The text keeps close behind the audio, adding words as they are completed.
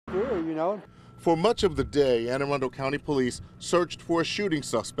you know. For much of the day, Arundel County police searched for a shooting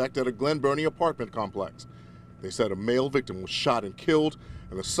suspect at a Glen Burnie apartment complex. They said a male victim was shot and killed,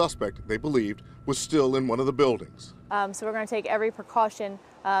 and the suspect, they believed, was still in one of the buildings. So we're going to take every precaution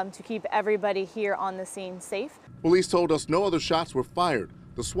to keep everybody here on the scene safe. Police told us no other shots were fired.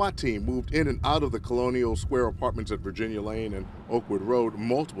 The SWAT team moved in and out of the Colonial Square apartments at Virginia Lane and Oakwood Road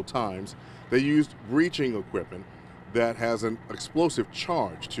multiple times. They used breaching equipment that has an explosive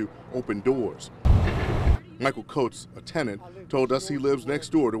charge to open doors. Michael Coates, a tenant, told us he lives next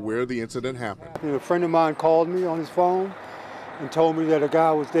door to where the incident happened. A friend of mine called me on his phone and told me that a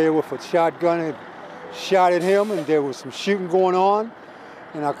guy was there with a shotgun and shot at him, and there was some shooting going on.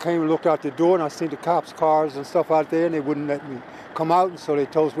 And I came and looked out the door, and I seen the cops' cars and stuff out there, and they wouldn't let me come out, and so they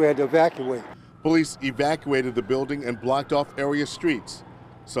told us we had to evacuate. Police evacuated the building and blocked off area streets.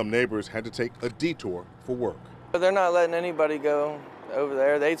 Some neighbors had to take a detour for work. They're not letting anybody go over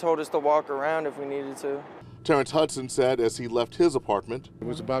there. They told us to walk around if we needed to. Terrence Hudson said as he left his apartment, it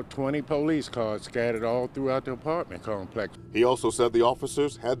was about 20 police cars scattered all throughout the apartment complex. He also said the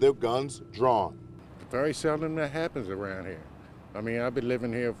officers had their guns drawn. Very seldom that happens around here. I mean, I've been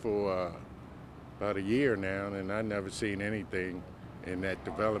living here for about a year now, and I've never seen anything in that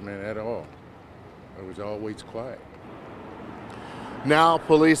development at all. It was always quiet. Now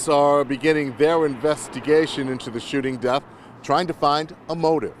police are beginning their investigation into the shooting death, trying to find a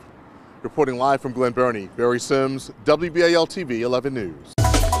motive. Reporting live from Glen Burnie, Barry Sims, WBAL-TV 11 News.